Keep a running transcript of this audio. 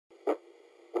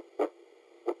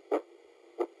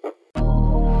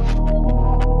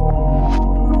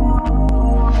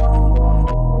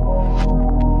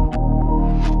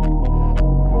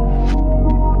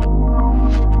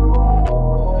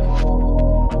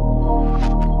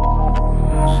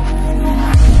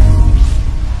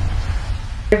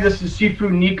This is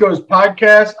SIFU NIKOS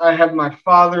podcast. I have my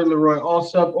father, LeRoy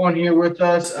Alsup, on here with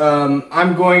us. I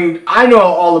know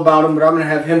all about him, but I'm going to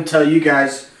have him tell you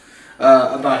guys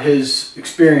about his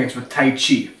experience with Tai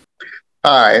Chi.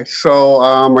 Hi. So,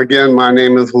 again, my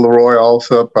name is LeRoy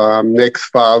Alsup. I'm Nick's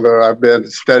father. I've been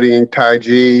studying Tai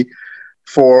Chi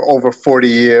for over 40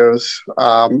 years.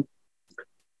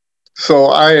 So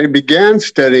I began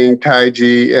studying Tai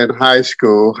Chi in high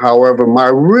school. However, my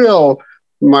real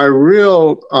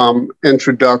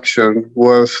introduction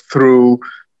was through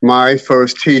my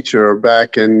first teacher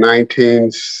back in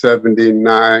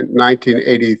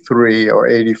 1983 or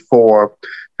 84.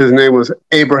 His name was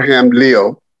Abraham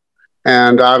Leo,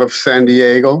 and out of San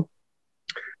Diego.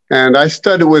 And I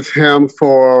studied with him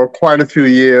for quite a few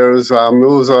years. It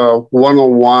was a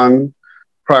one-on-one.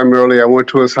 Primarily, I went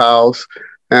to his house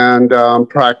and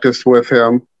practiced with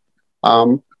him.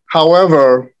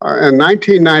 However, in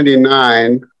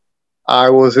 1999, I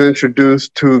was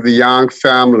introduced to the Yang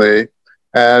family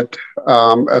at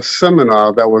a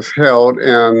seminar that was held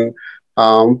in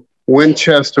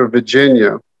Winchester,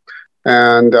 Virginia.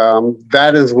 And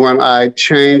that is when I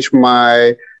changed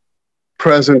my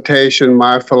presentation,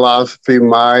 my philosophy,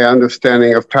 my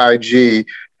understanding of Tai Chi,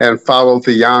 and followed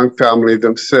the Yang family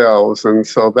themselves. And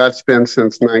so that's been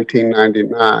since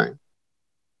 1999.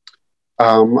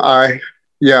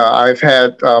 I've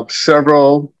had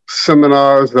several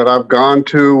seminars that I've gone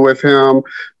to with him.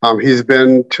 He's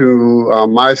been to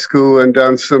my school and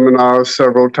done seminars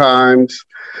several times.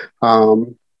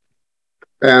 And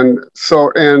so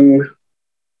in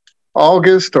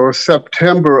August or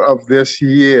September of this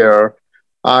year,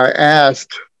 I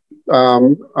asked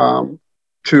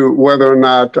to whether or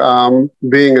not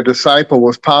being a disciple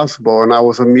was possible, and I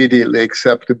was immediately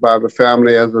accepted by the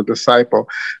family as a disciple.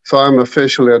 So I'm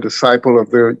officially a disciple of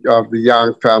the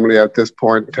Yang family at this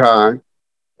point in time.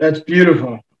 That's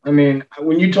beautiful. I mean,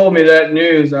 when you told me that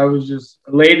news, I was just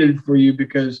elated for you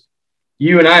because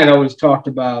you and I had always talked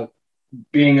about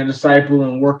being a disciple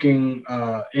and working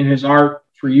in his art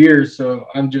for years. So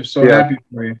I'm just so happy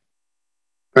for you.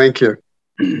 Thank you.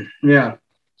 Yeah.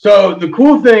 So the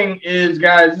cool thing is,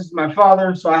 guys, this is my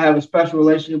father, so I have a special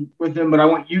relationship with him, but I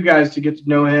want you guys to get to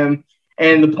know him.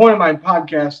 And the point of my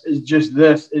podcast is just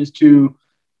this, is to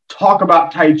talk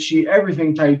about Tai Chi,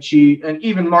 everything Tai Chi, and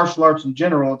even martial arts in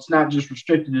general. It's not just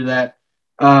restricted to that.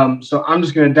 So I'm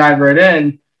just going to dive right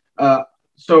in.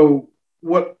 So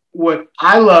what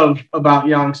I love about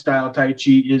Yang style Tai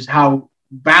Chi is how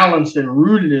balanced and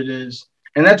rooted it is.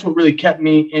 And that's what really kept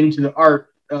me into the art.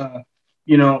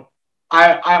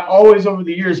 I always over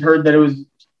the years heard that it was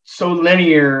so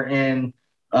linear and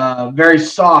very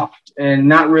soft and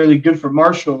not really good for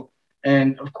martial.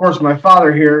 And of course, my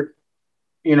father here,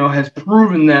 has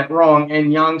proven that wrong,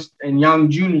 and Yang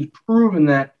Jun has proven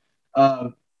that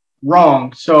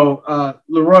wrong. So,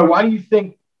 LeRoy, why do you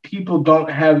think people don't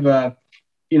have,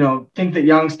 think that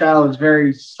Yang style is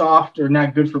very soft or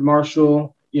not good for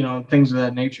martial, things of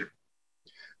that nature?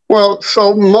 Well,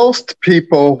 so most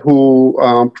people who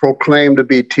proclaim to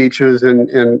be teachers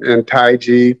in Tai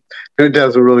Chi, and it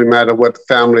doesn't really matter what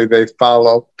family they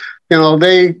follow,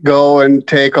 they go and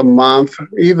take a month,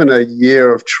 even a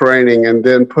year of training, and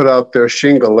then put up their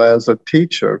shingle as a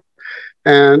teacher.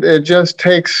 And it just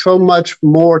takes so much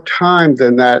more time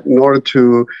than that in order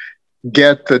to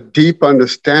get the deep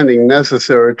understanding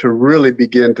necessary to really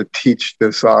begin to teach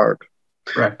this art.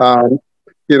 Right.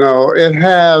 It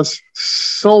has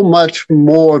so much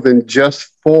more than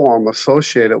just form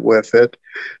associated with it.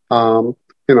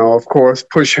 Of course,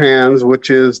 push hands, which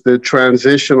is the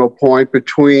transitional point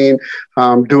between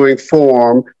doing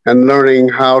form and learning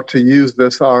how to use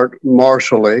this art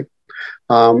martially.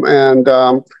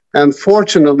 And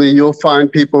fortunately, you'll find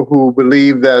people who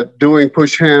believe that doing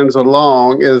push hands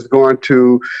alone is going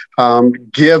to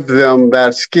give them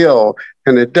that skill.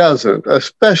 And it doesn't,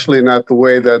 especially not the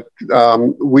way that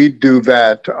we do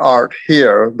that art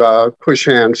here, the push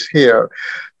hands here.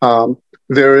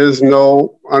 There is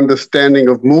no understanding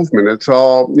of movement. It's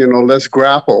all, let's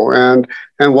grapple. And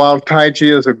while Tai Chi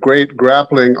is a great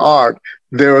grappling art,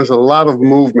 there is a lot of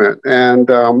movement. And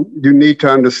you need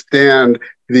to understand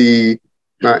the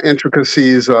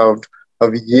intricacies of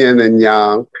yin and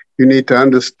yang. You need to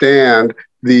understand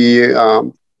the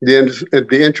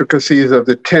intricacies of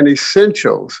the 10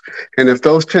 essentials. And if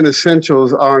those 10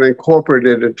 essentials aren't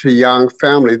incorporated into Yang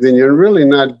family, then you're really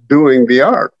not doing the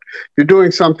art. You're doing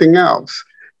something else.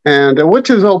 And which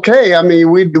is okay. I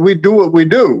mean, we do what we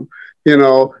do,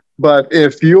 but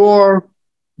if you're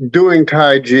doing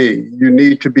Tai Chi, you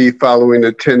need to be following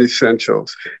the 10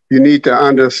 essentials. You need to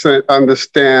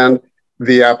understand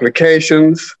the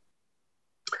applications,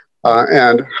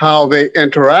 and how they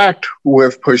interact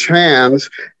with push hands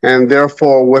and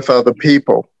therefore with other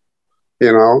people.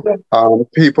 You know,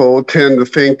 people tend to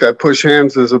think that push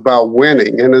hands is about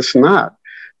winning, and it's not.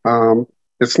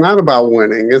 It's not about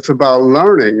winning. It's about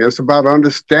learning. It's about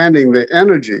understanding the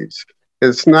energies.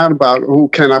 It's not about who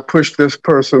can I push this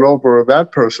person over or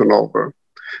that person over.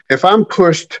 If I'm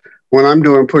pushed when I'm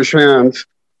doing push hands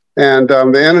and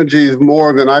the energy is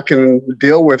more than I can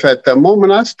deal with at that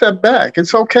moment, I step back.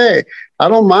 It's okay. I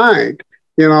don't mind.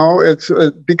 You know, it's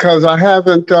because I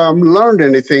haven't learned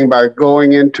anything by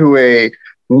going into a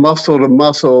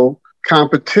muscle-to-muscle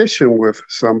competition with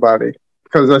somebody,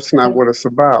 because that's not what it's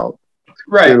about.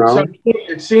 Right. You know? So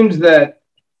it seems that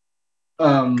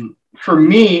for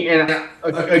me, and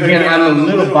again, I'm a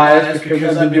little biased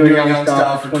because I've been doing young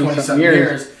style for 20-something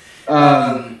years.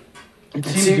 It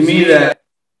seems to me that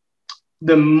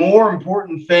the more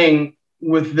important thing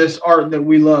with this art that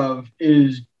we love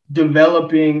is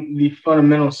developing the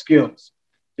fundamental skills,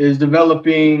 is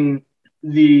developing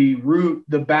the root,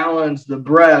 the balance, the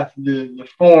breath, the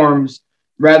forms,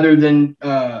 rather than,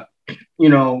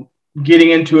 getting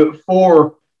into it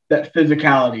for that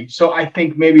physicality. So I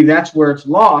think maybe that's where it's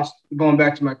lost. Going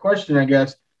back to my question, I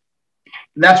guess,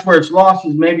 that's where it's lost,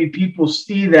 is maybe people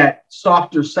see that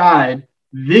softer side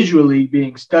visually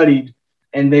being studied,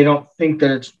 and they don't think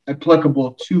that it's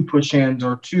applicable to push hands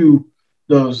or to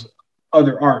those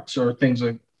other arts or things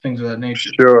of that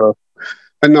nature. Sure.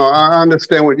 No, I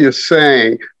understand what you're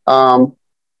saying. Most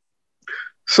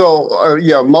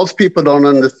people don't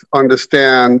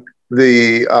understand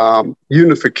the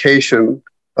unification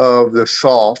of the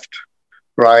soft,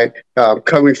 right?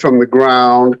 Coming from the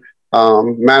ground,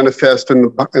 manifest in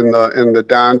the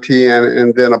Dantian,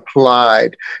 and then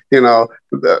applied. You know,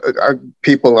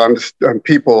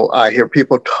 I hear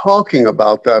people talking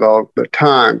about that all the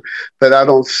time, but I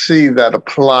don't see that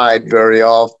applied very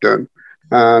often.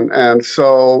 And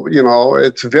so, you know,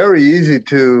 it's very easy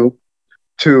to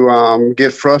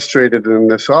get frustrated in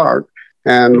this art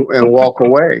and walk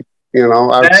away. You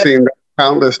know, I've seen that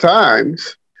countless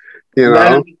times. You know,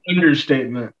 that is an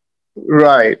understatement.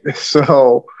 Right.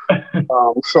 So,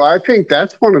 so I think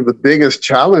that's one of the biggest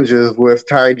challenges with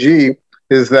Taiji,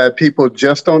 is that people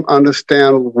just don't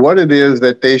understand what it is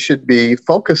that they should be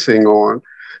focusing on.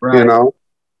 Right. You know.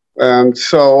 And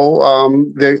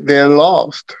so they're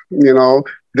lost. You know,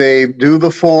 they do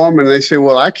the form and they say,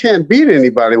 well, I can't beat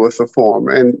anybody with the form.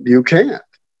 And you can't.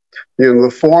 You know,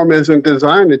 the form isn't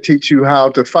designed to teach you how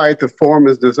to fight. The form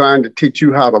is designed to teach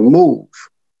you how to move.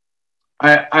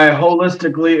 I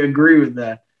holistically agree with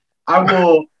that. I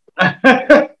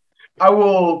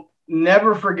will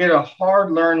never forget a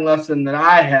hard learned lesson that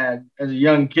I had as a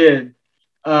young kid.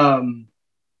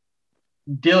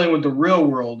 Dealing with the real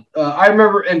world. I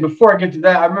remember, and before I get to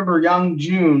that, I remember young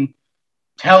June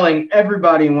telling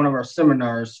everybody in one of our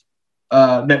seminars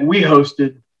that we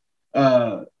hosted,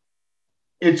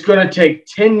 it's going to take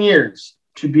 10 years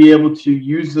to be able to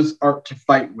use this art to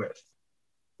fight with.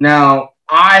 Now,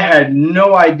 I had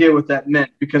no idea what that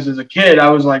meant, because as a kid, I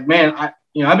was like, man,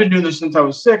 I've been doing this since I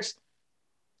was 6.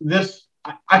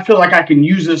 I feel like I can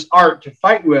use this art to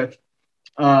fight with.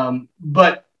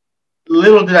 But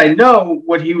little did I know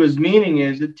what he was meaning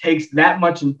is it takes that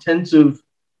much intensive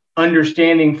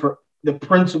understanding for the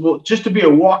principle, just to be a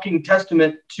walking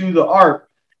testament to the art.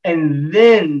 And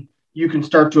then you can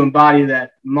start to embody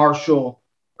that martial,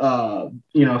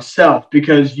 self,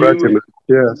 because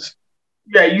yes.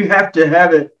 Yeah, you have to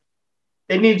have it.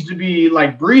 It needs to be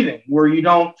like breathing, where you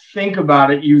don't think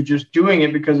about it. You're just doing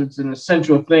it because it's an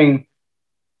essential thing,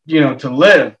 to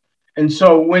live. And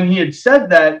so when he had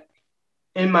said that,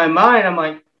 in my mind, I'm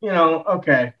like,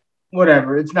 okay,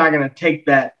 whatever. It's not going to take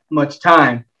that much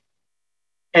time.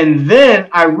 And then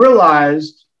I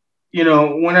realized,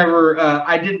 whenever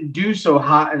I didn't do so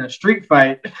hot in a street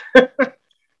fight,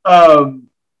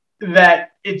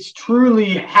 that it's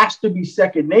truly has to be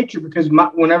second nature, because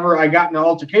whenever I got in an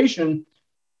altercation,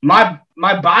 my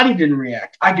body didn't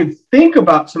react. I could think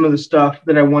about some of the stuff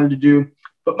that I wanted to do,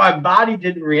 but my body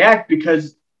didn't react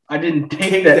because I didn't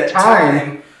take that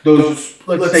time. Those,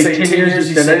 let's say 10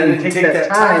 years, I didn't take that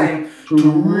time to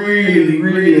really,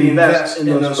 really invest in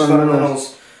those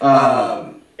fundamentals,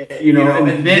 and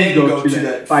then go to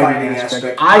that fighting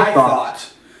aspect. I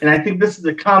thought, and I think this is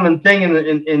a common thing in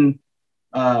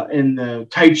the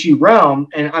Tai Chi realm,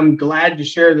 and I'm glad to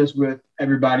share this with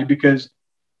everybody, because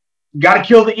you got to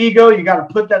kill the ego. You got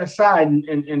to put that aside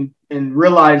and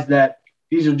realize that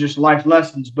these are just life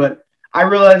lessons. But I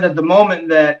realized at the moment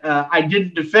that I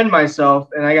didn't defend myself,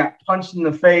 and I got punched in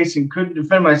the face and couldn't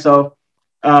defend myself,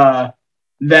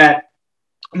 that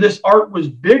this art was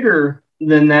bigger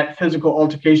than that physical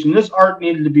altercation. This art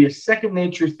needed to be a second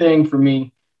nature thing for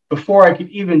me before I could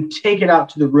even take it out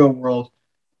to the real world.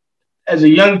 As a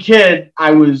young kid,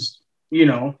 I was,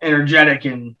 energetic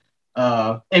and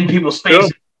in people's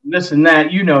faces, this and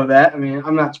that. You know that. I mean,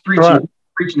 I'm not preaching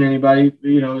to anybody,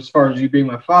 as far as you being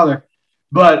my father.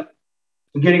 But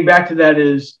getting back to that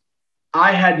is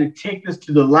I had to take this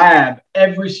to the lab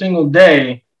every single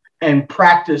day and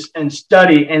practice and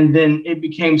study. And then it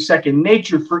became second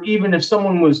nature for even if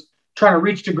someone was trying to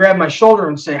reach to grab my shoulder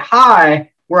and say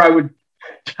hi, where I would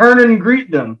turn and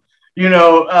greet them, in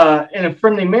a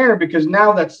friendly manner, because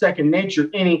now that's second nature.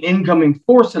 Any incoming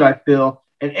force that I feel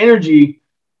and energy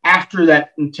after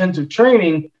that intensive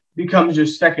training becomes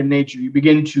just second nature. You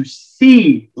begin to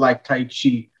see like Tai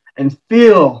Chi and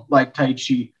feel like Tai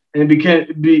Chi, and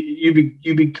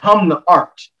you become the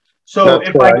art. So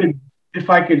if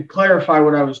I could clarify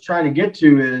what I was trying to get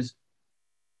to is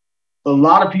a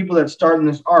lot of people that start in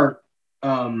this art,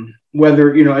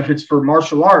 whether, if it's for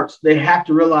martial arts, they have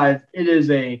to realize it is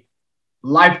a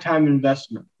lifetime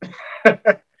investment.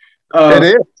 It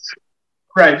is.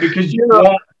 Right, because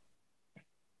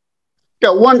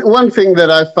one thing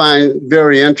that I find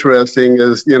very interesting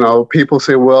is, people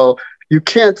say, well, you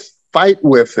can't fight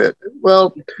with it.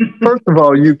 Well, first of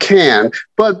all, you can.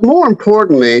 But more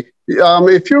importantly,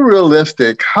 if you're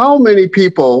realistic, how many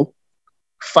people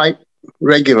fight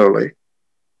regularly?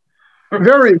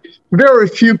 Very, very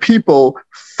few people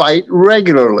fight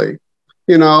regularly.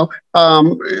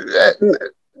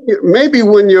 Maybe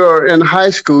when you're in high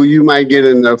school, you might get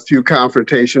in a few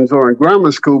confrontations, or in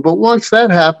grammar school. But once that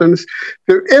happens,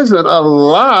 there isn't a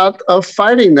lot of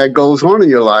fighting that goes on in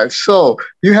your life. So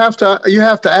you have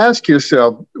to ask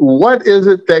yourself, what is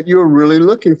it that you're really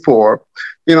looking for?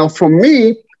 For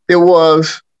me, it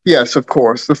was, yes, of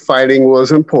course, the fighting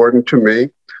was important to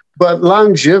me, but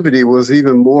longevity was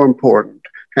even more important,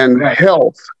 and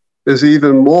health is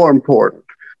even more important.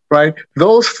 Right?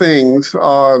 Those things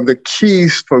are the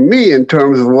keys for me in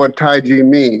terms of what Tai Chi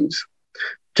means.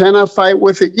 Can I fight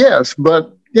with it? Yes,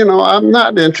 but, I'm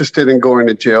not interested in going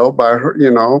to jail by her,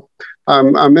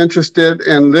 I'm interested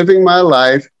in living my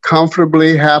life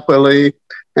comfortably, happily,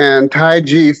 and Tai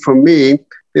Chi for me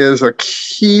is a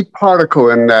key particle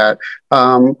in that.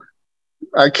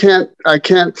 I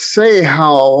can't say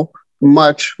how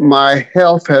much my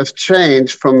health has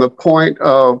changed from the point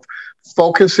of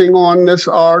focusing on this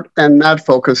art and not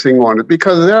focusing on it,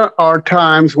 because there are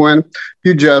times when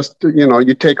you just,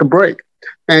 you take a break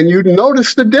and you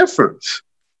notice the difference.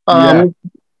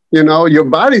 Your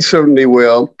body certainly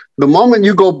will. The moment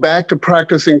you go back to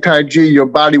practicing Tai Chi, your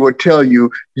body will tell you,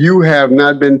 you have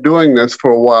not been doing this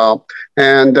for a while.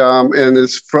 And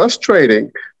it's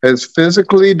frustrating. It's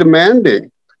physically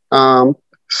demanding.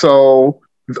 So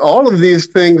all of these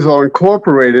things are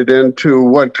incorporated into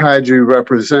what Tai Chi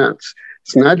represents.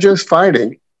 It's not just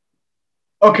fighting.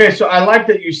 Okay, so I like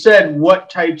that you said what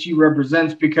Tai Chi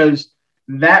represents, because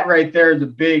that right there is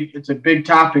it's a big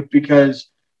topic, because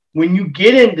when you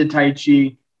get into Tai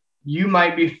Chi, you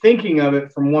might be thinking of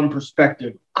it from one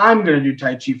perspective. I'm going to do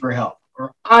Tai Chi for health,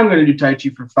 or I'm going to do Tai Chi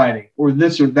for fighting, or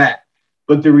this or that.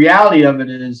 But the reality of it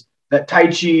is that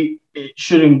Tai Chi, it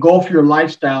should engulf your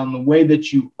lifestyle in the way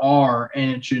that you are,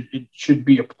 and it should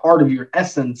be a part of your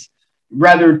essence,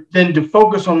 rather than to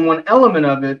focus on one element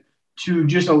of it, to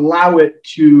just allow it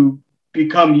to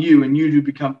become you and you to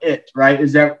become it, right?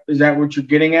 Is that what you're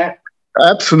getting at?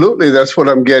 Absolutely, that's what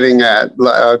I'm getting at.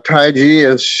 Tai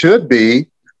Chi should be,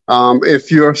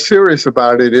 if you're serious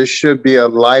about it, it should be a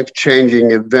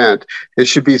life-changing event. It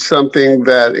should be something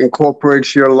that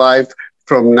incorporates your life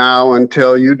from now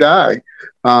until you die.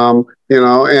 And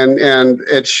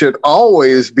it should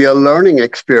always be a learning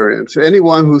experience.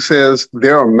 Anyone who says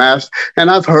they're a master, and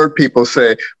I've heard people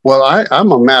say, well,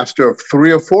 I'm a master of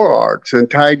 3 or 4 arts, and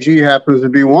Tai Chi happens to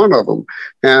be one of them.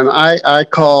 And I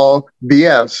call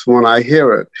BS when I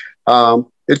hear it.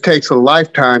 It takes a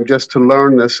lifetime just to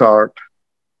learn this art.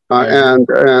 And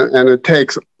it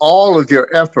takes all of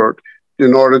your effort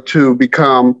in order to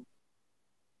become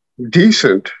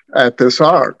decent at this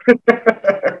art.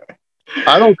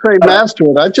 I don't say master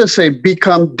it. I just say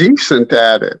become decent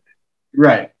at it.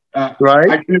 Right.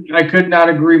 Right. I could not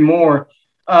agree more.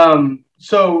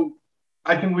 So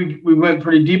I think we went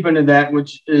pretty deep into that,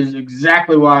 which is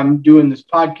exactly why I'm doing this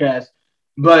podcast.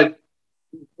 But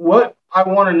what I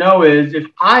want to know is, if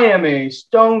I am a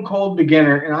stone cold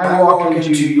beginner and I walk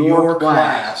into your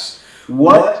class,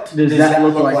 what does that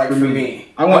look like for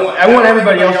me? I want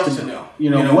everybody else to know.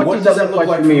 What does that look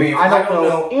like for me? I don't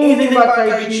know anything about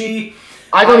Tai Chi.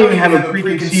 I don't even have a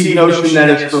preconceived notion that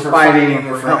it's for fighting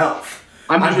or for health.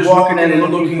 I'm just walking in and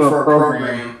looking for a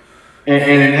program.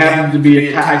 and it happens to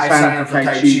be I sign up for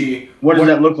Tai Chi. What does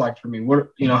that look like for me?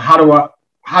 What,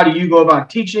 how do you go about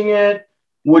teaching it?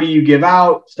 What do you give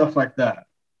out? Stuff like that.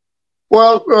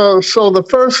 Well, so the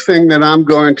first thing that I'm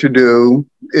going to do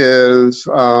is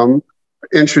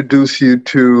introduce you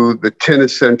to the 10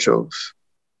 essentials,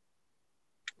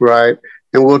 right?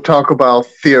 And we'll talk about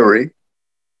theory,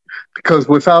 because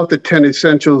without the 10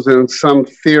 essentials and some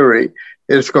theory,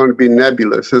 it's going to be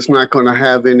nebulous. It's not going to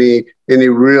have any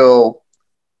real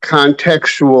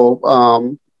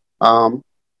contextual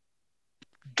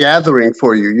gathering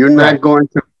for you. You're not going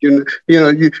to,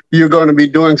 you're going to be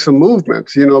doing some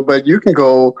movements, but you can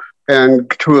go and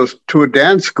to a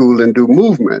dance school and do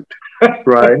movement,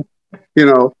 right?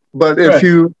 But if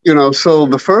so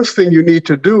the first thing you need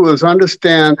to do is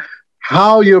understand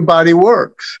how your body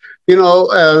works.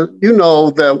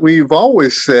 That we've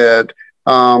always said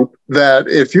that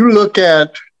if you look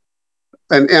at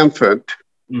an infant,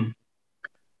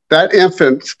 that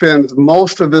infant spends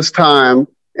most of this time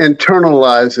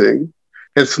internalizing.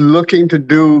 It's looking to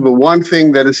do the one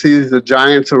thing that it sees the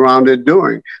giants around it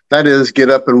doing. That is, get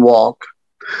up and walk.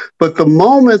 But the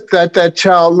moment that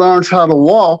child learns how to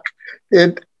walk,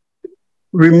 it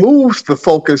removes the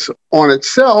focus on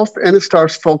itself and it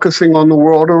starts focusing on the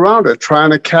world around it,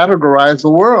 trying to categorize the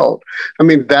world. I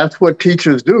mean, that's what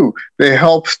teachers do. They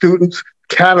help students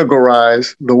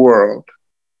categorize the world.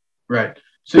 Right.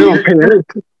 So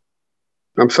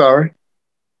I'm sorry.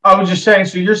 I was just saying,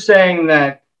 so you're saying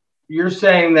that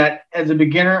as a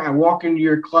beginner, I walk into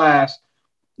your class,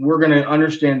 we're going to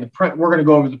understand we're going to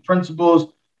go over the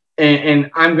principles, and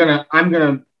I'm going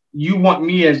to, you want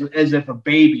me as if a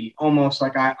baby, almost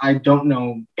like I don't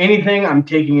know anything. I'm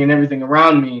taking in everything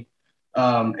around me.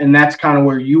 And that's kind of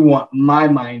where you want my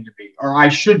mind to be, or I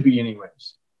should be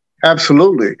anyways.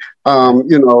 Absolutely.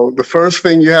 The first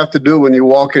thing you have to do when you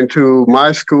walk into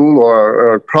my school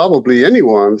or probably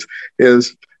anyone's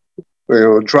is,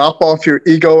 drop off your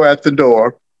ego at the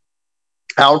door,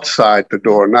 outside the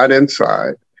door, not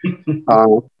inside.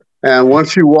 And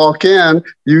once you walk in,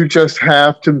 you just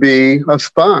have to be a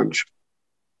sponge.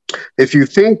 If you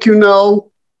think you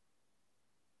know,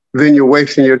 then you're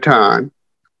wasting your time.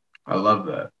 I love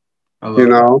that.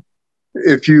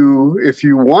 If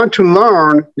you want to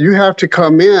learn, you have to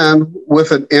come in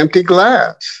with an empty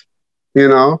glass.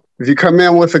 If you come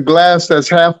in with a glass that's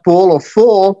half full or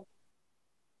full,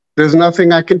 there's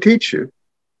nothing I can teach you.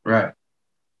 Right.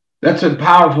 That's a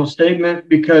powerful statement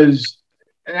because,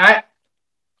 and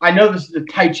I know this is a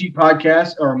Tai Chi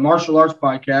podcast or a martial arts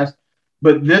podcast,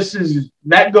 but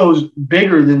that goes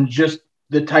bigger than just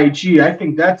the Tai Chi. I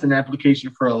think that's an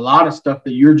application for a lot of stuff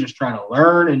that you're just trying to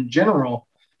learn in general.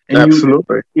 And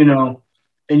absolutely.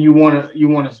 And you want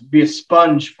to be a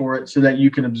sponge for it so that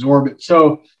you can absorb it.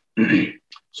 So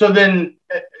then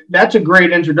that's a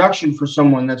great introduction for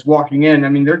someone that's walking in. I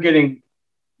mean, they're getting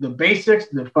the basics,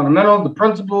 the fundamentals, the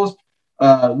principles,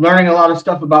 learning a lot of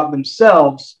stuff about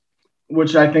themselves,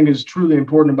 which I think is truly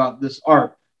important about this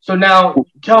art. So now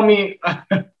tell me,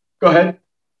 go ahead.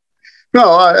 No,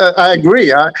 I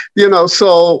agree.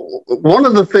 So one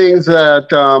of the things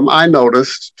that I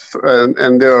noticed,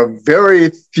 and there are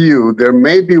very few, there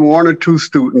may be one or two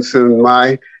students in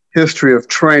my history of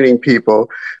training people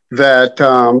that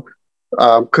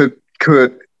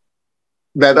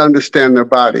that understand their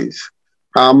bodies.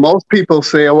 Most people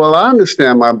say, well, I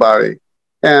understand my body.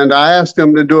 And I ask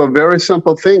them to do a very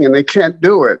simple thing and they can't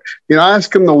do it. I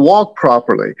ask them to walk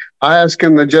properly. I ask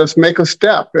them to just make a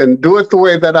step and do it the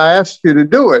way that I asked you to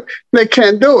do it. They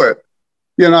can't do it,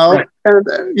 right.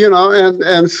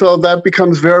 And so that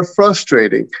becomes very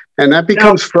frustrating. And that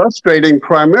becomes frustrating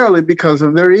primarily because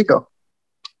of their ego.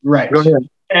 Right. Go ahead.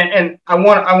 And I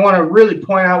want to really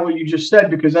point out what you just said,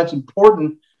 because that's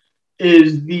important,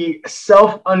 is the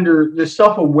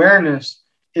self-awareness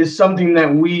is something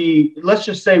that let's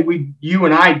just say you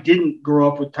and I didn't grow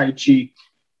up with Tai Chi.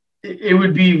 It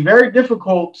would be very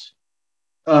difficult.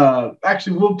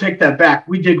 Actually, we'll take that back.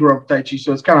 We did grow up with Tai Chi,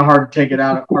 so it's kind of hard to take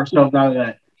ourselves out of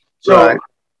that.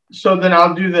 So then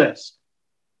I'll do this.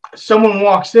 Someone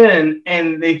walks in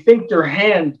and they think their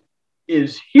hand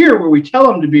is here where we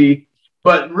tell them to be,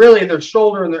 but really their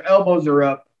shoulder and their elbows are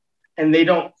up and they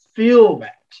don't feel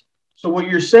that. So what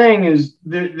you're saying is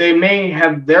they may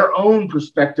have their own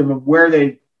perspective of where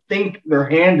they think their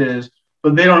hand is,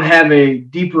 but they don't have a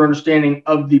deeper understanding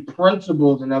of the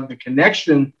principles and of the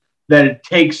connection that it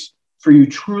takes for you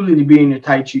truly to be in your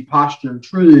Tai Chi posture and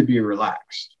truly to be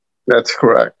relaxed. That's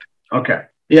correct. Okay.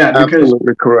 Yeah, because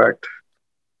absolutely correct.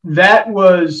 That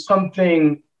was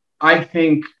something I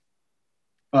think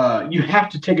you have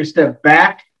to take a step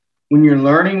back when you're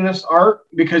learning this art,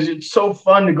 because it's so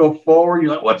fun to go forward.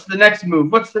 You're like, what's the next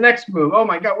move? What's the next move? Oh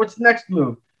my God, what's the next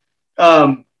move?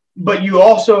 But you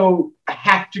also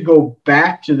have to go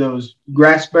back to those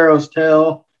grass sparrow's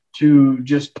tail, to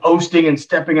just posting and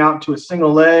stepping out to a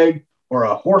single leg or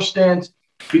a horse stance,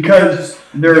 because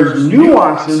there's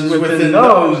nuances within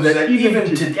those that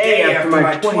even today, after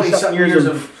my 20-something years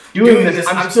of doing this,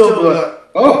 I'm still like,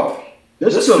 oh,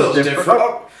 this feels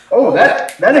different. Oh,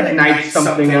 that ignites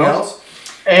something else.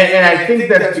 And I think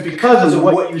that's because of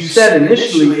what you said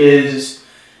initially is,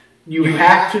 you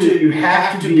have to be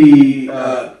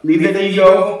leave that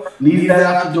ego, leave that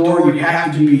out the door. You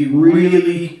have to be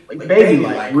really like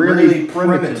baby-like, really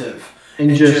primitive,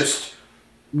 and just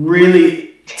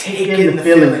really take in the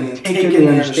feeling and take in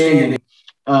the understanding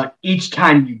each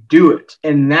time you do it.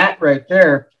 And that right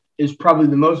there is probably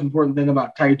the most important thing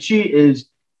about Tai Chi, is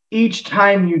each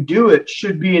time you do it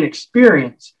should be an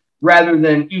experience rather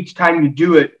than each time you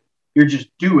do it, you're just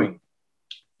doing.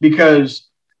 Because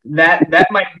that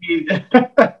might be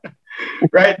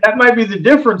right. That might be the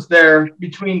difference there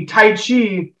between Tai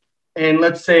Chi and,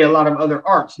 let's say, a lot of other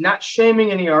arts. Not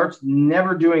shaming any arts,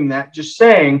 never doing that. Just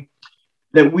saying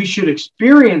that we should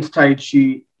experience Tai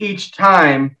Chi each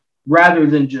time rather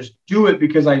than just do it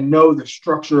because I know the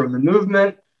structure of the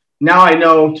movement. Now I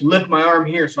know to lift my arm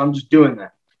here, so I'm just doing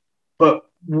that. But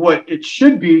what it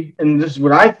should be, and this is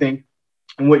what I think,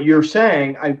 and what you're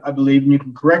saying, I believe, and you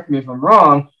can correct me if I'm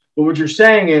wrong, but what you're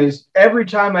saying is every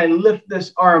time I lift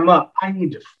this arm up, I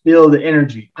need to feel the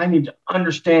energy. I need to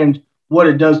understand what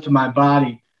it does to my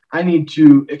body. I need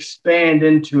to expand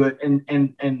into it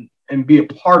and be a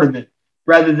part of it,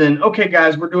 rather than, okay,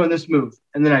 guys, we're doing this move,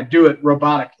 and then I do it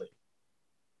robotically.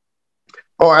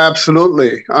 Oh,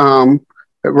 absolutely.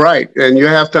 Right. And you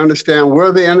have to understand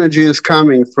where the energy is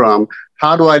coming from.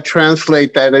 How do I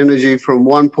translate that energy from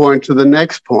one point to the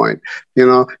next point,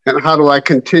 and how do I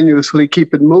continuously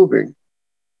keep it moving?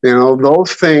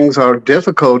 Those things are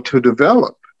difficult to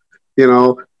develop,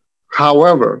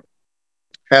 However,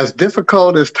 as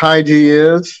difficult as Tai Chi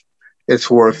is, it's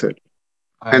worth it.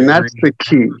 And that's the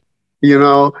key.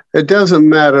 It doesn't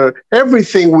matter.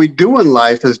 Everything we do in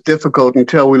life is difficult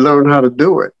until we learn how to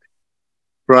do it.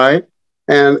 Right.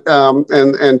 And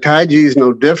Tai Chi is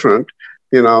no different.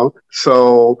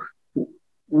 So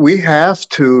we have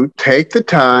to take the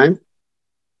time,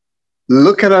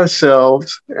 look at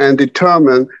ourselves, and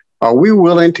determine, are we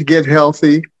willing to get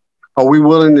healthy? Are we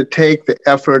willing to take the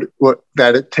effort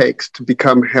that it takes to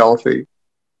become healthy,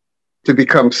 to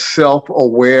become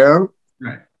self-aware?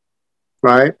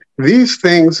 Right? These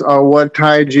things are what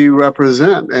Tai Chi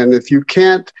represent. And if you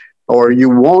can't, or you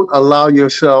won't allow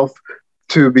yourself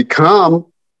to become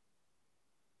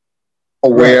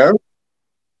aware,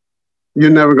 you're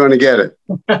never going to get it,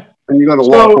 and you're going to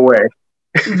walk away.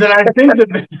 Then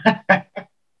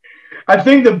I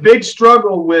think the big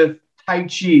struggle with Tai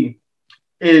Chi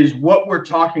is what we're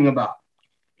talking about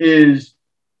is,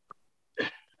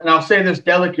 and I'll say this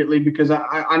delicately because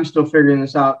I'm still figuring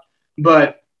this out,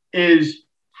 but is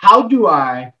how do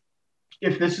I,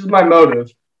 if this is my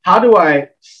motive, how do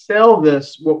I sell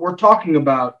this, what we're talking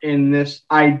about in this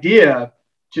idea,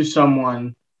 to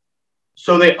someone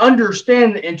so they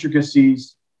understand the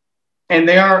intricacies and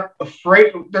they aren't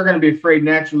afraid? They're going to be afraid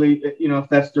naturally, if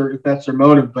that's their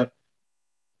motive, but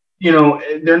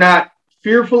they're not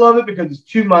fearful of it because it's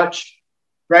too much,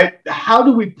 right? How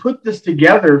do we put this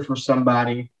together for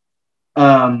somebody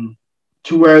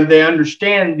to where they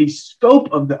understand the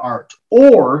scope of the art?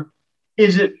 Or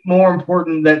is it more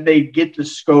important that they get the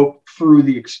scope through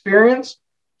the experience?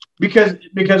 Because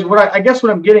what I guess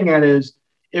what I'm getting at is,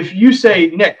 if you say,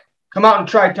 Nick, come out and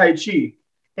try Tai Chi,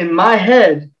 in my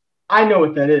head, I know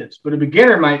what that is. But a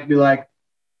beginner might be like,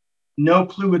 no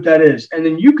clue what that is. And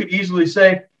then you could easily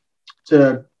say, it's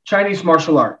a Chinese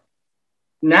martial art.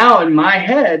 Now in my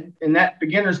head, in that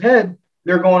beginner's head,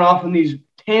 they're going off on these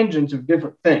tangents of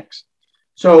different things.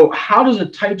 So how does a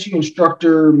Tai Chi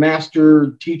instructor,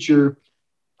 master, teacher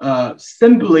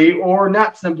simply or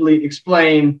not simply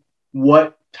explain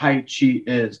what Tai Chi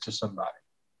is to somebody?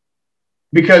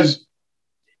 Because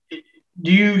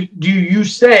do you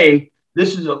say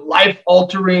this is a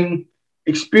life-altering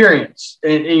experience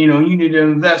and you need to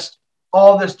invest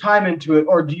all this time into it,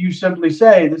 or do you simply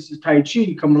say this is Tai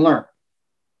Chi, come and learn?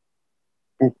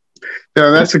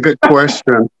 Yeah, that's a good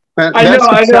question. I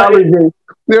know. Challenging.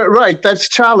 Yeah, right, that's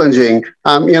challenging.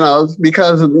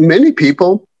 Because many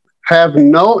people have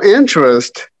no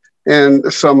interest in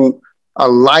a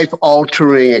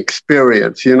life-altering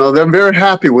experience. They're very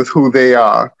happy with who they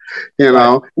are.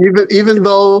 Right. even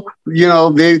though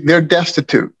they're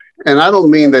destitute. And I don't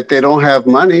mean that they don't have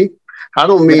money. I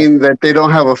don't mean that they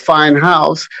don't have a fine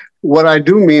house. What I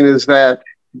do mean is that,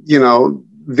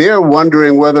 they're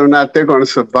wondering whether or not they're going to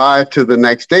survive to the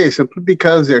next day simply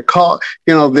because they're caught,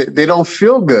 they don't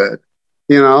feel good,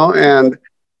 and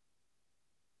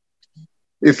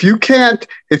if you can't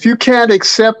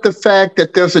accept the fact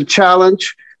that there's a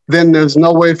challenge, then there's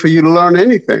no way for you to learn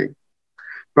anything,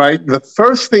 right? The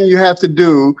first thing you have to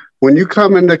do when you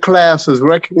come into class is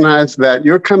recognize that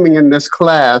you're coming in this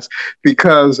class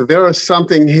because there is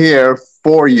something here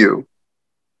for you.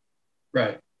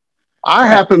 Right. I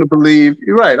happen to believe,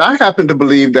 you're right. I happen to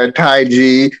believe that Tai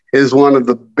Chi is one of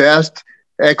the best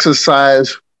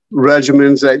exercise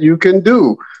regimens that you can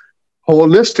do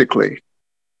holistically.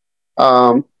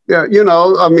 Yeah,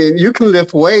 you can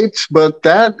lift weights, but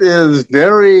that is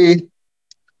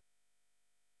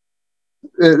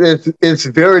it's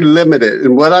very limited.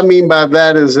 And what I mean by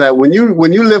that is that when you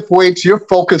lift weights, you're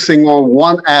focusing on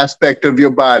one aspect of your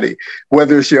body,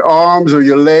 whether it's your arms or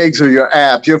your legs or your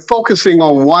abs. You're focusing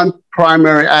on one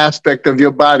primary aspect of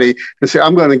your body and say,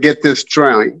 I'm going to get this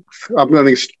strength. I'm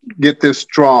going to get this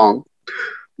strong.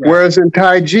 Right. Whereas in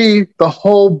Tai Chi, the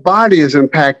whole body is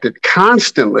impacted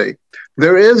constantly.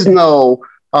 There is no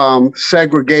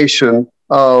segregation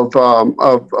of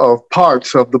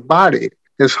parts of the body.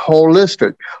 It's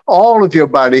holistic. All of your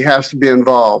body has to be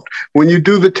involved. When you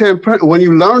do when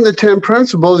you learn the 10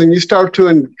 principles and you start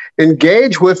to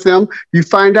engage with them, you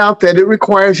find out that it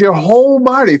requires your whole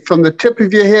body, from the tip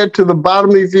of your head to the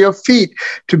bottom of your feet,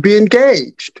 to be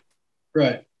engaged.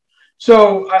 Right.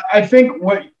 So I think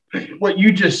what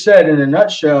you just said in a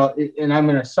nutshell, and I'm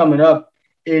going to sum it up,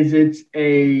 is it's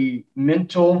a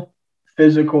mental,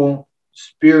 physical,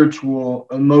 spiritual,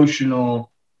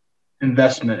 emotional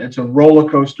investment. It's a roller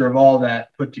coaster of all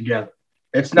that put together.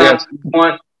 It's not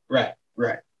one. Right.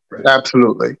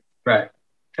 Absolutely. Right.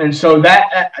 And so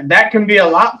that can be a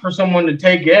lot for someone to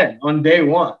take in on day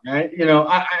one, right?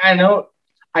 I know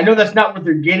that's not what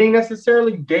they're getting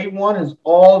necessarily. Day one is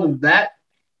all of that,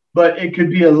 but it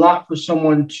could be a lot for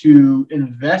someone to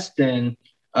invest in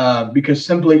because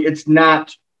simply it's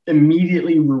not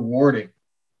immediately rewarding.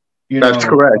 That's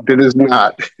correct. It is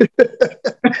not.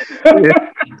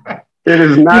 It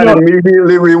is not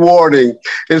immediately rewarding.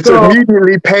 It's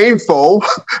immediately painful.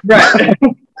 Right.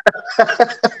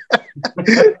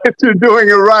 If you're doing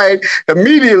it right,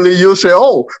 immediately you'll say,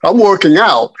 oh, I'm working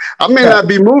out. I may not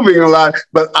be moving a lot,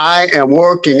 but I am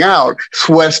working out.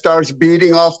 Sweat starts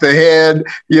beating off the head.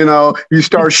 You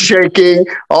start shaking,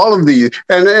 all of these.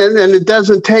 And it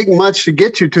doesn't take much to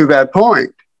get you to that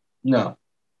point. No.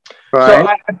 Right?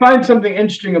 So I find something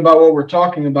interesting about what we're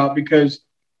talking about because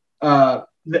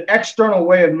the external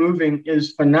way of moving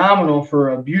is phenomenal for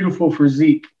a beautiful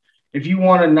physique. If you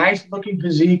want a nice looking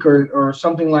physique or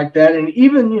something like that, and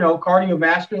even,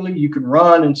 cardiovascularly, you can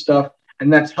run and stuff,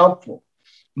 and that's helpful.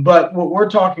 But what we're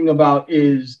talking about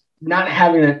is not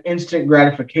having an instant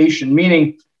gratification,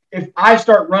 meaning if I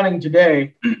start running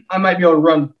today, I might be able to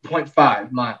run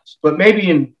 0.5 miles, but maybe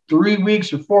in 3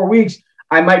 weeks or 4 weeks,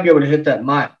 I might be able to hit that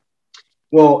mile.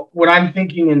 Well, what I'm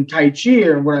thinking in Tai Chi,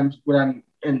 or I'm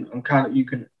kind of, you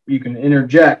can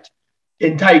interject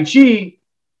in Tai Chi,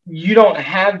 you don't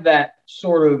have that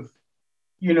sort of,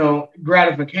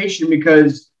 gratification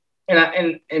because,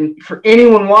 and for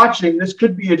anyone watching, this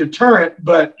could be a deterrent,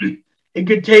 but it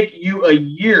could take you a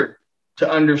year to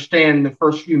understand the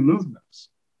first few movements.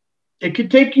 It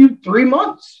could take you 3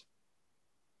 months.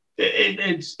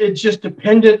 It's just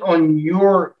dependent on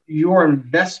your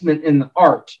investment in the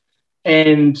art,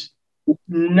 and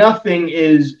nothing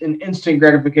is an instant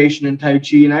gratification in Tai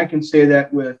Chi. And I can say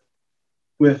that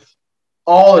with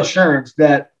all assurance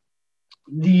that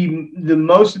the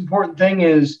most important thing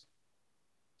is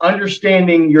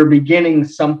understanding you're beginning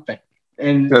something.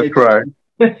 And that's right.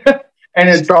 And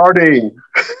it's starting.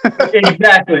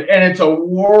 Exactly. And it's a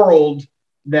world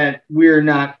that we're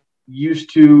not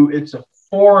used to. It's a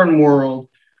foreign world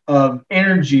of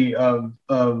energy, of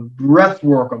breath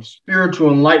work, of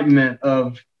spiritual enlightenment,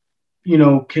 of,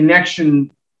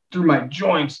 connection through my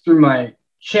joints, through my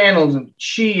channels, and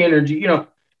chi energy,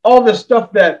 all the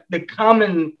stuff that the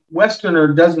common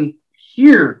Westerner doesn't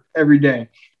hear every day.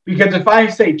 Because if I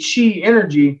say chi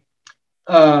energy,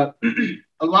 a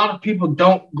lot of people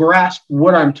don't grasp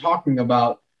what I'm talking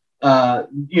about.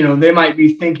 They might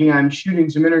be thinking I'm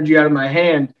shooting some energy out of my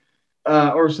hand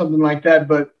or something like that.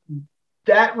 But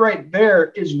that right there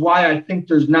is why I think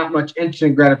there's not much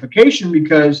instant gratification,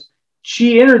 because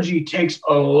chi energy takes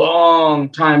a long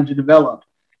time to develop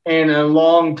and a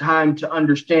long time to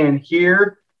understand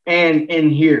here and in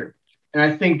here. And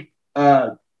I think,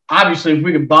 obviously, if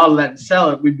we could bottle that and sell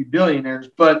it, we'd be billionaires.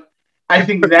 But I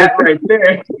think that right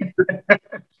there,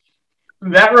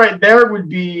 that right there would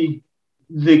be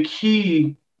the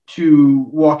key to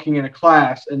walking in a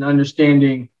class and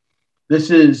understanding this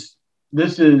is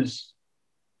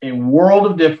a world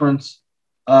of difference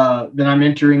that I'm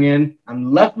entering in.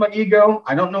 I'm left my ego.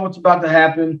 I don't know what's about to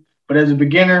happen, but as a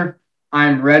beginner,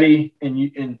 I'm ready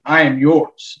and I am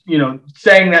yours.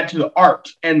 Saying that to the art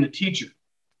and the teacher.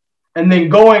 And then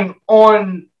going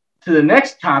on to the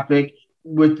next topic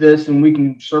with this, and we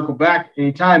can circle back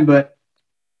anytime, but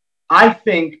I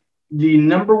think the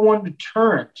number one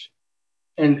deterrent,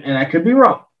 and I could be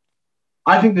wrong,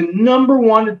 I think the number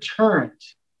one deterrent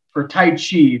for Tai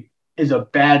Chi is a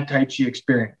bad Tai Chi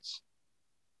experience.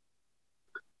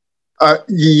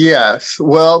 Yes.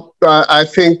 Well, I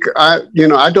think I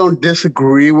don't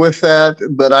disagree with that,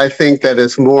 but I think that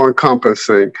it's more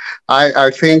encompassing.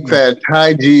 I think that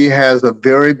Tai Chi has a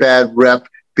very bad rep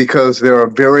because there are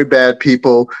very bad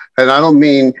people, and I don't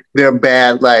mean they're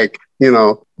bad like they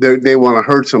want to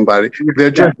hurt somebody.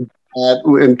 They're just bad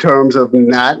in terms of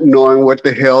not knowing what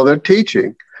the hell they're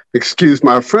teaching. Excuse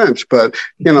my French, but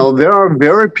there are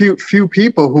very few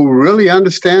people who really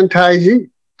understand Tai Chi.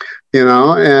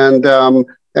 And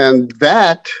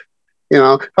that,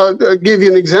 I'll give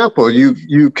you an example.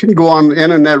 You can go on the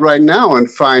internet right now and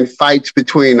find fights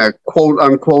between a quote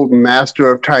unquote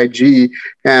master of Tai Chi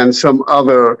and some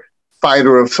other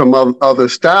fighter of some other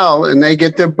style, and they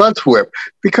get their butts whipped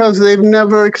because they've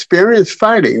never experienced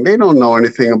fighting. They don't know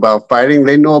anything about fighting.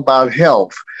 They know about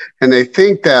health. And they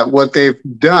think that what they've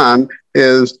done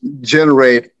is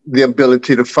generate the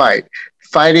ability to fight.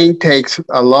 Fighting takes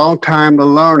a long time to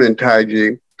learn in Tai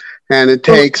Chi, and it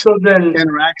takes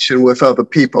interaction with other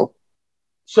people.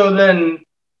 So then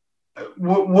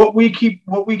what we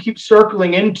keep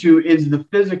circling into is the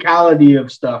physicality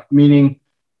of stuff, meaning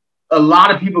a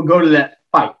lot of people go to that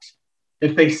fight.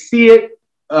 If they see it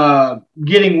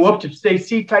getting whooped, if they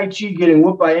see Tai Chi getting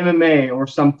whooped by MMA or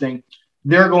something,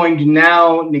 they're going to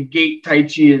now negate Tai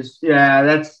Chi as,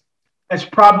 that's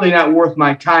probably not worth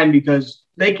my time because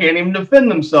they can't even defend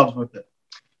themselves with it.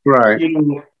 Right.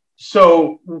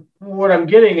 So what I'm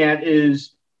getting at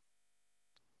is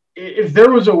if there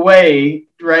was a way,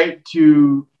 right,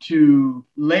 to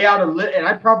lay out a list, and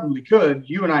I probably could,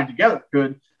 you and I together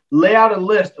could, lay out a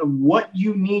list of what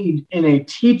you need in a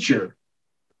teacher.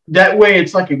 That way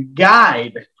it's like a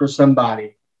guide for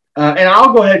somebody. And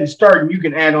I'll go ahead and start and you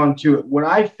can add on to it. What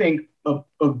I think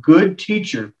a good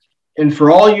teacher, and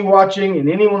for all you watching and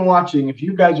anyone watching, if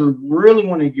you guys are really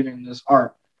want to get into this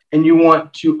art and you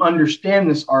want to understand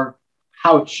this art,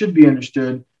 how it should be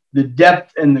understood, the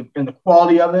depth and the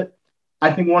quality of it,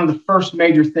 I think one of the first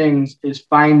major things is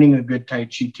finding a good Tai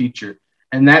Chi teacher.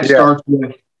 And that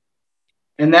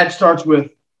starts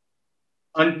with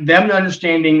them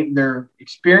understanding their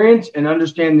experience and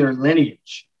understand their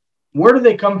lineage. Where do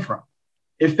they come from?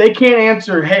 If they can't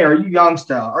answer, hey, are you Yang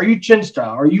style? Are you Chin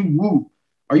style? Are you Wu?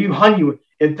 Are you Hanyu?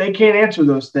 If they can't answer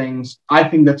those things, I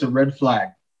think that's a red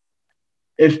flag.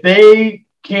 If they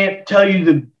can't tell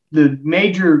you the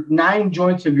major 9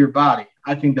 joints of your body,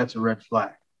 I think that's a red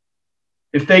flag.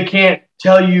 If they can't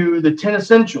tell you the 10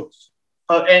 essentials,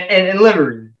 and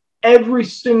literally every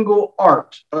single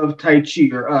art of Tai Chi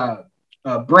or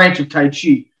branch of Tai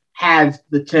Chi has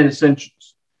the 10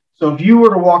 essentials. So if you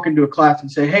were to walk into a class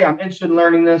and say, hey, I'm interested in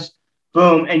learning this,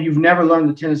 boom, and you've never learned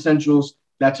the 10 essentials,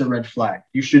 that's a red flag.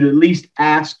 You should at least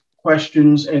ask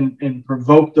questions and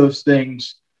provoke those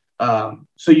things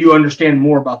so you understand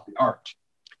more about the art.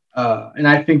 And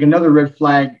I think another red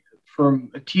flag from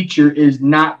a teacher is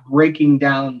not breaking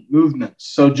down movements.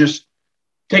 So just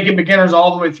taking beginners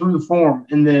all the way through the form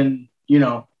and then,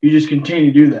 you just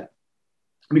continue to do that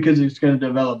because it's going to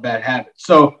develop bad habits.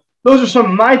 So those are some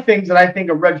of my things that I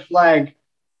think a red flag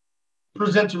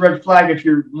presents a red flag if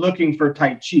you're looking for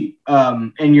Tai Chi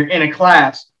and you're in a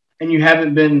class and you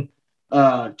haven't been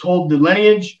told the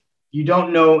lineage, you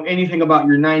don't know anything about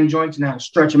your 9 joints and how to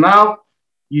stretch them out.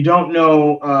 You don't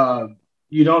know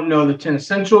the 10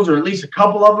 essentials, or at least a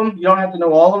couple of them. You don't have to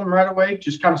know all of them right away.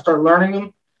 Just kind of start learning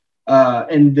them.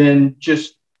 And then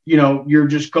just, you're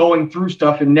just going through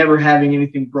stuff and never having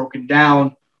anything broken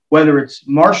down, whether it's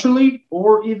martially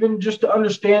or even just to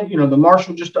understand, the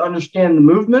martial just to understand the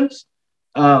movements,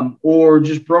 or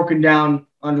just broken down,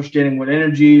 understanding what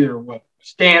energy or what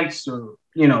stance or,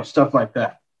 stuff like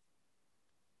that.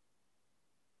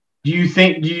 Do you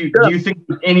think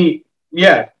any,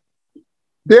 Yeah,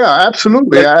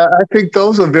 absolutely. I think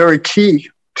those are very key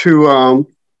to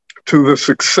the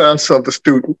success of the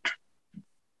student.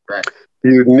 Right.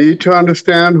 You need to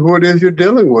understand who it is you're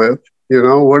dealing with.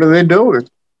 What are they doing?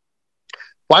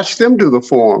 Watch them do the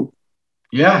form.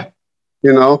 Yeah.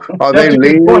 You know, are they That's a good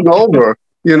leaning point. over?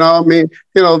 You know, I mean,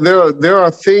 you know, there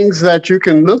are things that you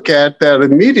can look at that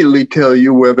immediately tell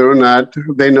you whether or not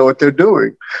they know what they're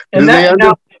doing. And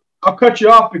now I'll cut you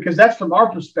off because that's from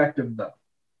our perspective, though.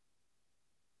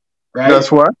 Right?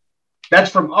 That's what?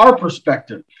 That's from our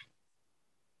perspective.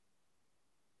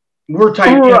 We're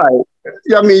tight. Right.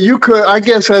 I mean, you could, I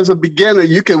guess, as a beginner,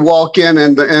 you could walk in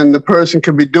and the person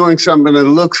could be doing something that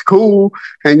looks cool,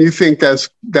 and you think that's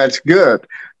good,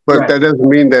 but that doesn't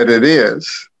mean that it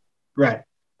is. Right.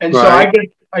 And so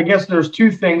I guess there's two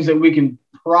things that we can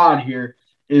prod here.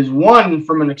 Is one,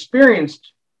 from an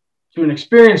experienced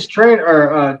trainer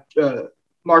or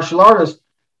martial artist,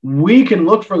 we can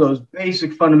look for those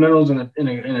basic fundamentals in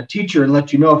a teacher and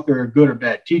let you know if they're a good or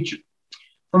bad teacher.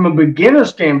 From a beginner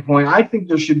standpoint, I think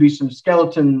there should be some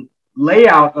skeleton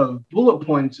layout of bullet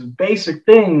points of basic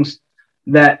things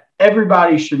that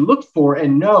everybody should look for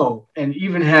and know, and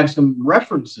even have some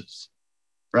references,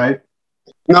 right?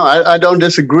 No, I don't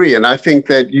disagree, and I think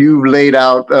that you laid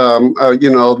out,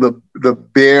 you know, the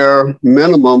bare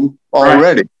minimum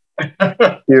already.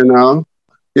 Right. You know,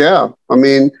 yeah. I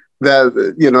mean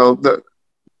that. You know,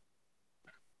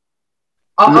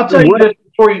 I'll tell you this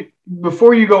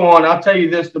before you go on. I'll tell you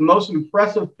this: the most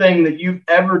impressive thing that you've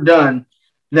ever done,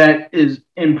 that is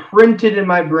imprinted in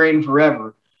my brain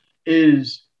forever,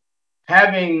 is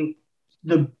having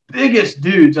the biggest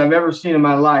dudes I've ever seen in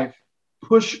my life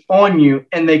push on you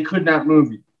and they could not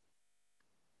move you.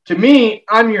 To me,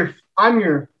 I'm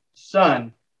your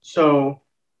son, so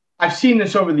I've seen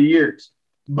this over the years.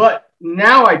 But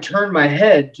now I turn my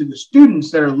head to the students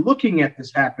that are looking at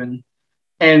this happen,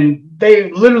 and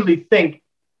they literally think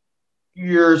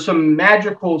you're some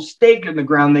magical stake in the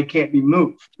ground they can't be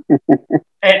moved.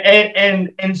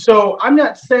 and so I'm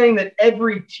not saying that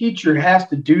every teacher has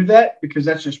to do that, because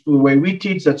that's just the way we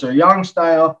teach. That's our Yang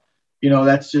style. You know,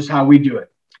 that's just how we do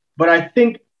it. But I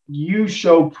think you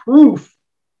show proof,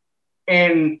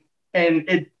 and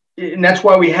that's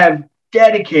why we have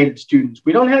dedicated students.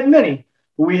 We don't have many,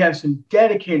 but we have some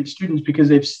dedicated students because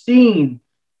they've seen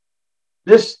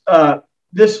this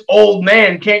old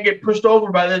man can't get pushed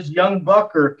over by this young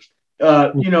buck, or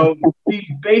you know, these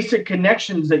basic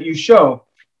connections that you show.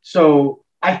 So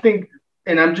I think,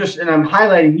 and I'm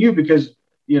highlighting you because,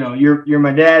 you know, you're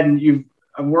my dad and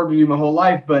I've worked with you my whole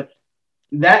life, but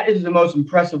that is the most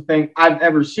impressive thing I've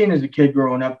ever seen as a kid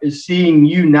growing up, is seeing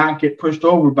you not get pushed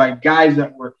over by guys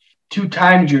that were 2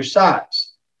 times your size.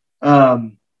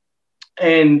 And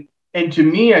to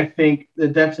me, I think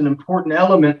that that's an important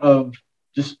element of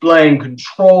displaying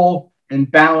control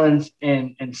and balance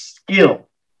and skill.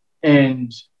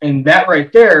 And that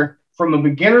right there, from a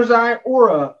beginner's eye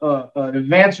or an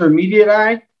advanced or immediate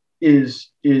eye, is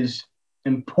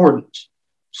important.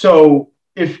 So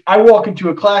if I walk into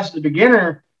a class as a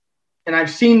beginner and I've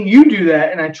seen you do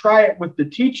that, and I try it with the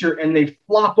teacher and they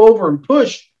flop over and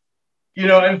push, you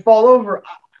know, and fall over,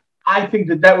 I think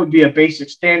that would be a basic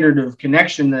standard of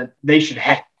connection that they should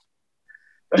have.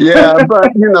 Yeah,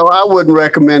 but, you know, I wouldn't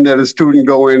recommend that a student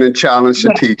go in and challenge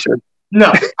the teacher.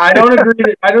 No, I don't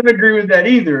agree. I don't agree with that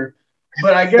either.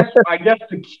 But I guess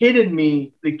the kid in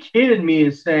me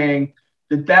is saying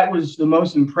that was the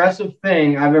most impressive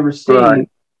thing I've ever seen. Right.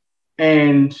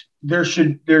 And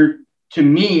to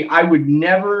me, I would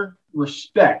never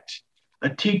respect a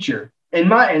teacher.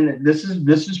 And this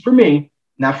is for me,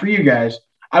 not for you guys.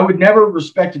 I would never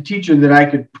respect a teacher that I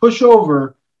could push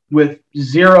over with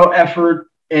zero effort,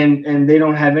 and they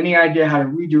don't have any idea how to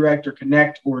redirect or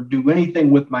connect or do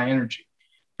anything with my energy.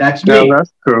 That's me. Yeah,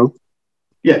 that's true.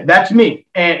 Yeah, that's me.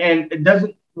 And it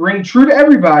doesn't ring true to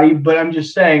everybody, but I'm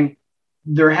just saying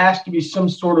there has to be some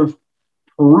sort of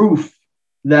proof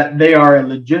that they are a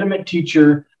legitimate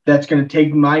teacher that's going to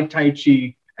take my Tai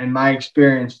Chi and my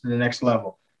experience to the next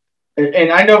level.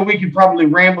 And I know we could probably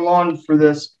ramble on for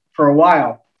this for a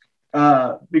while,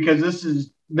 because this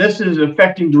is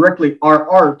affecting directly our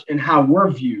art and how we're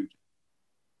viewed.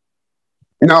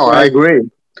 No, I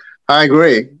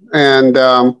agree. And,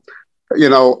 you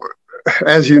know,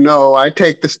 as you know, I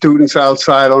take the students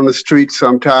outside on the street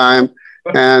sometime,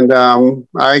 and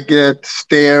I get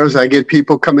stares. I get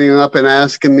people coming up and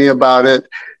asking me about it,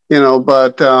 you know,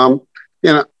 but,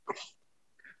 you know,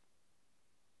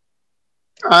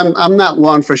 I'm not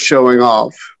one for showing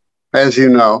off, as you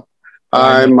know.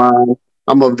 I'm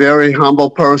a very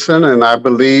humble person, and I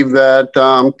believe that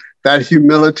that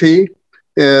humility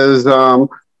is a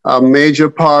major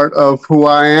part of who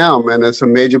I am, and it's a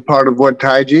major part of what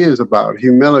Tai Chi is about,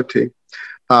 humility.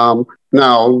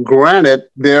 Now, granted,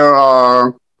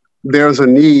 there's a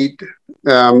need.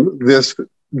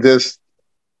 This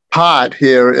pot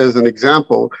here is an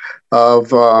example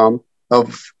of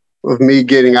of me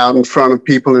getting out in front of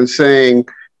people and saying,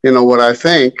 what I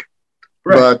think.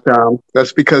 Right. But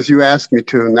that's because you asked me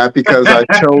to, not because I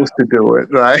chose to do it,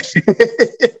 right?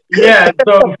 Yeah.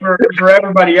 So for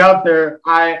everybody out there,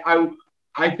 I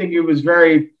think it was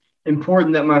very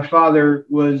important that my father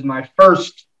was my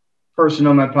first person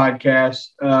on my podcast.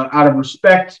 Out of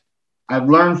respect, I've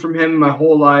learned from him my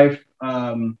whole life.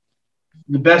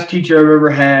 The best teacher I've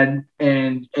ever had,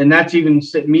 and that's even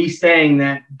me saying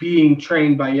that, being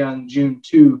trained by young June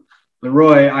too,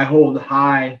 LeRoy, I hold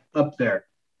high up there.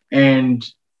 And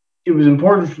it was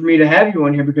important for me to have you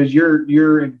on here because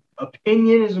your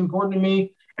opinion is important to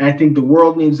me, and I think the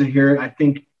world needs to hear it. I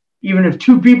think even if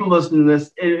two people listen to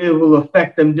this, it will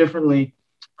affect them differently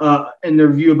in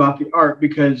their view about the art,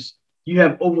 because you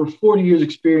have over 40 years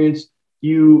experience.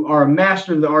 You are a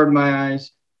master of the art in my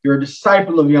eyes. You're a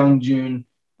disciple of young June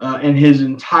and his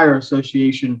entire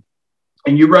association.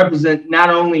 And you represent not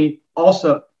only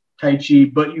Alsup Tai Chi,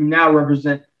 but you now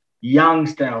represent Yang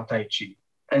style Tai Chi.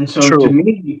 And so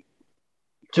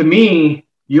to me,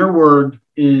 your word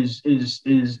is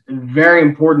very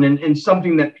important and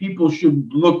something that people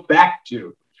should look back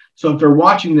to. So if they're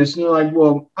watching this and they're like,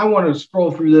 well, I want to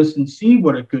scroll through this and see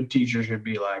what a good teacher should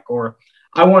be like, or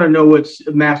I want to know what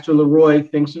Master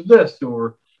LeRoy thinks of this,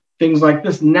 or things like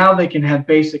this. Now they can have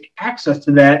basic access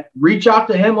to that. Reach out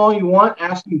to him all you want,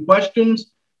 ask him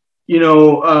questions.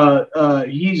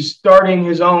 He's starting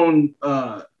his own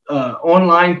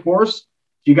online course.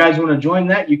 If you guys want to join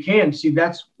that, you can. See,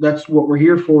 that's what we're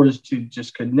here for, is to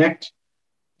just connect,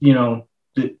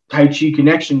 the Tai Chi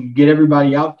connection, get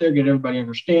everybody out there, get everybody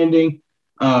understanding.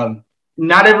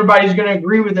 Not everybody's going to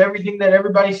agree with everything that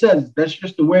everybody says. That's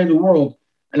just the way of the world.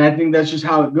 And I think that's just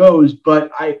how it goes. But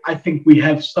I think we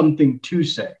have something to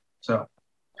say. So,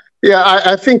 yeah,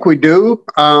 I think we do.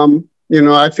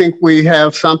 I think we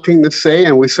have something to say,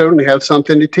 and we certainly have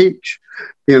something to teach,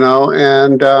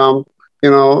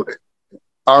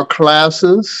 our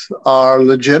classes are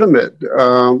legitimate.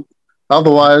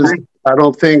 Otherwise, I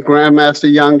don't think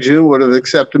Grandmaster Young June would have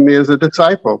accepted me as a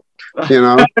disciple,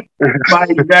 My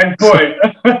exact point.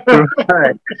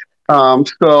 Right.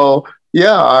 So,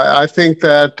 yeah, I think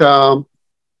that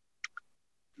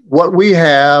what we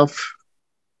have,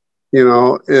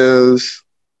 is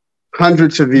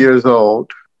hundreds of years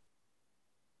old,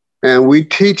 and we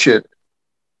teach it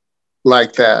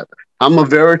like that. I'm a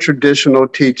very traditional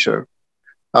teacher,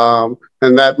 and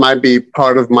that might be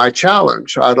part of my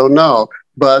challenge. I don't know,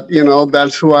 but,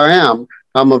 that's who I am.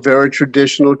 I'm a very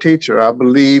traditional teacher. I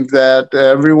believe that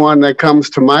everyone that comes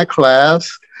to my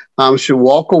class should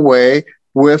walk away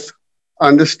with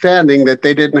understanding that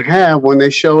they didn't have when they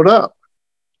showed up,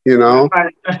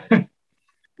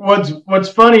 What's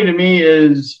funny to me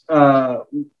is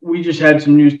we just had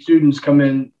some new students come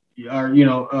in, or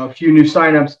a few new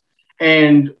signups,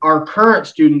 and our current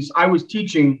students, I was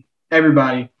teaching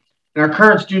everybody, and our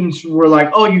current students were like,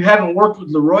 "Oh, you haven't worked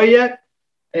with LeRoy yet?"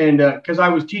 And because I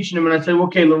was teaching them, and I said,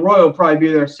 "Okay, LeRoy will probably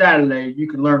be there Saturday. You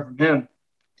can learn from him."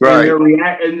 Right.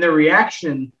 And their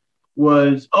reaction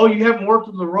was, "Oh, you haven't worked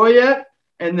with LeRoy yet?"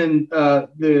 And then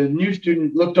the new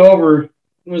student looked over.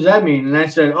 What does that mean? And I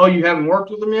said, "Oh, you haven't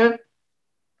worked with him yet?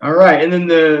 All right." And then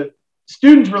the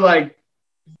students were like,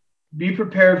 "Be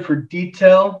prepared for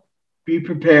detail. Be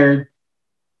prepared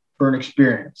for an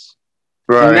experience."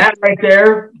 Right. And that right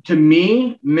there, to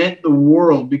me, meant the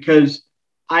world, because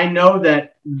I know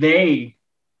that they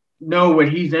know what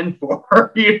he's in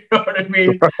for. You know what I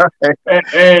mean? Right.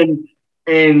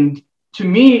 And to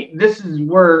me, this is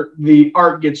where the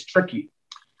art gets tricky,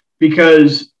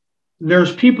 because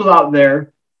there's people out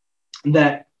there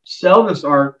that sell this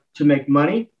art to make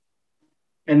money,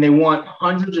 and they want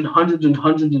hundreds and hundreds and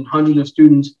hundreds and hundreds of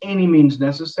students any means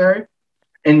necessary.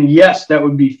 And yes, that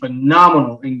would be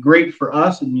phenomenal and great for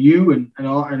us and you and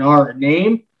our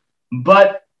name.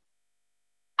 But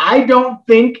I don't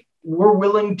think we're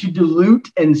willing to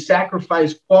dilute and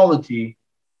sacrifice quality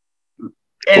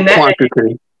and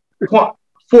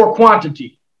for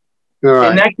quantity. Right.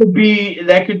 And that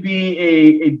could be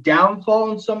a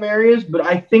downfall in some areas, but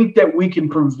I think that we can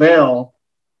prevail.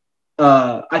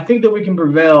 I think that we can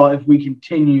prevail if we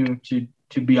continue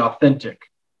to be authentic,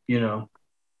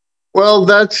 Well,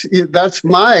 that's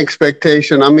my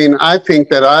expectation. I mean, I think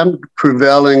that I'm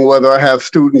prevailing whether I have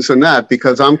students or not,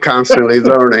 because I'm constantly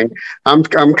learning. I'm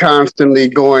constantly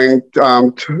going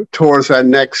towards that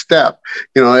next step.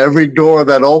 Every door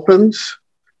that opens,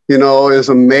 is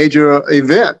a major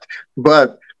event.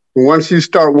 But once you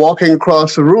start walking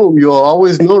across the room, you'll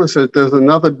always notice that there's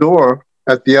another door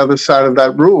at the other side of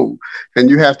that room, and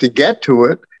you have to get to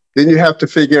it. Then you have to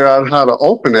figure out how to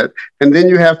open it. And then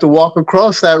you have to walk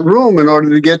across that room in order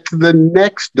to get to the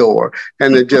next door.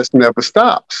 And it just never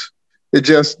stops. It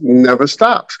just never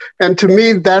stops. And to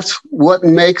me, that's what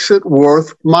makes it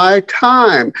worth my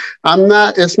time.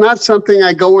 It's not something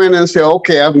I go in and say,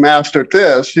 okay, I've mastered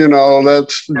this,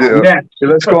 let's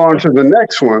go on to the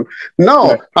next one.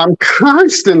 No, I'm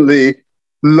constantly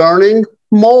learning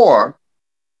more,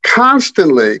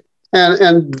 constantly.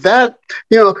 And that,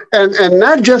 and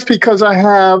not just because I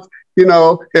have,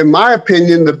 in my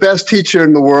opinion, the best teacher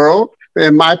in the world,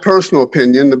 in my personal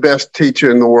opinion, the best teacher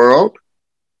in the world.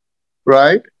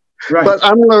 Right. But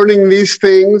I'm learning these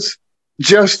things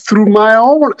just through my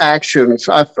own actions.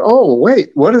 Oh,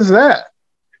 wait, what is that?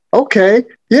 Okay.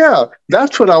 Yeah,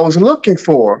 that's what I was looking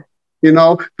for.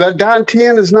 That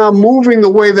Dantian is now moving the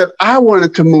way that I want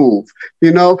it to move,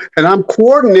 and I'm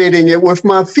coordinating it with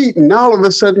my feet. And now all of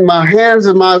a sudden my hands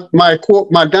and my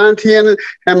Dantian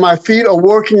and my feet are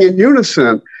working in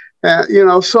unison.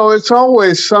 So it's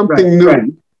always something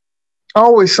new,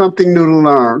 always something new to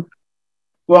learn.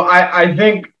 Well, I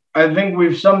think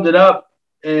we've summed it up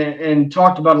and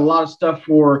talked about a lot of stuff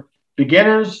for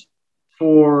beginners,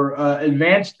 for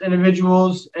advanced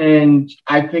individuals, and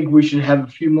I think we should have a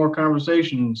few more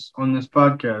conversations on this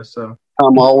podcast. So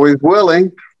I'm always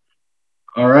willing.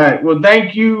 All right. Well,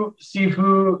 thank you,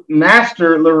 SIFU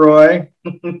Master LeRoy.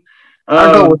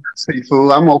 I go with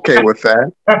SIFU. I'm okay with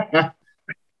that.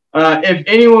 If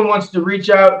anyone wants to reach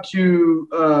out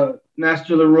to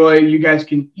Master LeRoy, you guys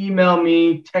can email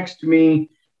me, text me.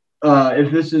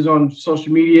 If this is on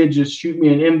social media, just shoot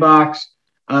me an inbox.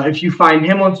 If you find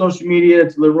him on social media,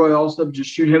 it's LeRoy Alsup. Just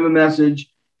shoot him a message.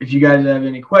 If you guys have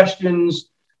any questions,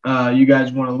 you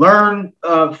guys want to learn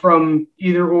from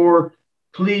either or,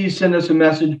 please send us a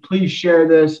message. Please share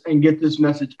this and get this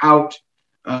message out.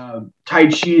 Tai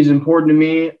Chi is important to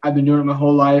me. I've been doing it my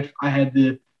whole life. I had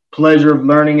the pleasure of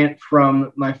learning it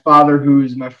from my father, who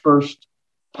is my first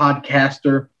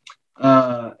podcaster.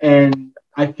 And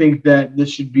I think that this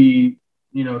should be,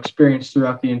 experienced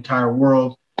throughout the entire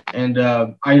world. And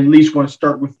I at least want to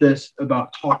start with this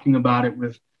about talking about it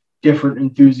with different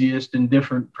enthusiasts and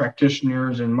different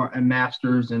practitioners and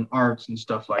masters and arts and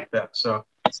stuff like that. So,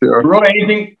 sure. Roy,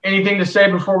 anything to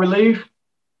say before we leave?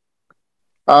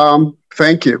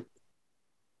 Thank you.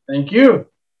 Thank you.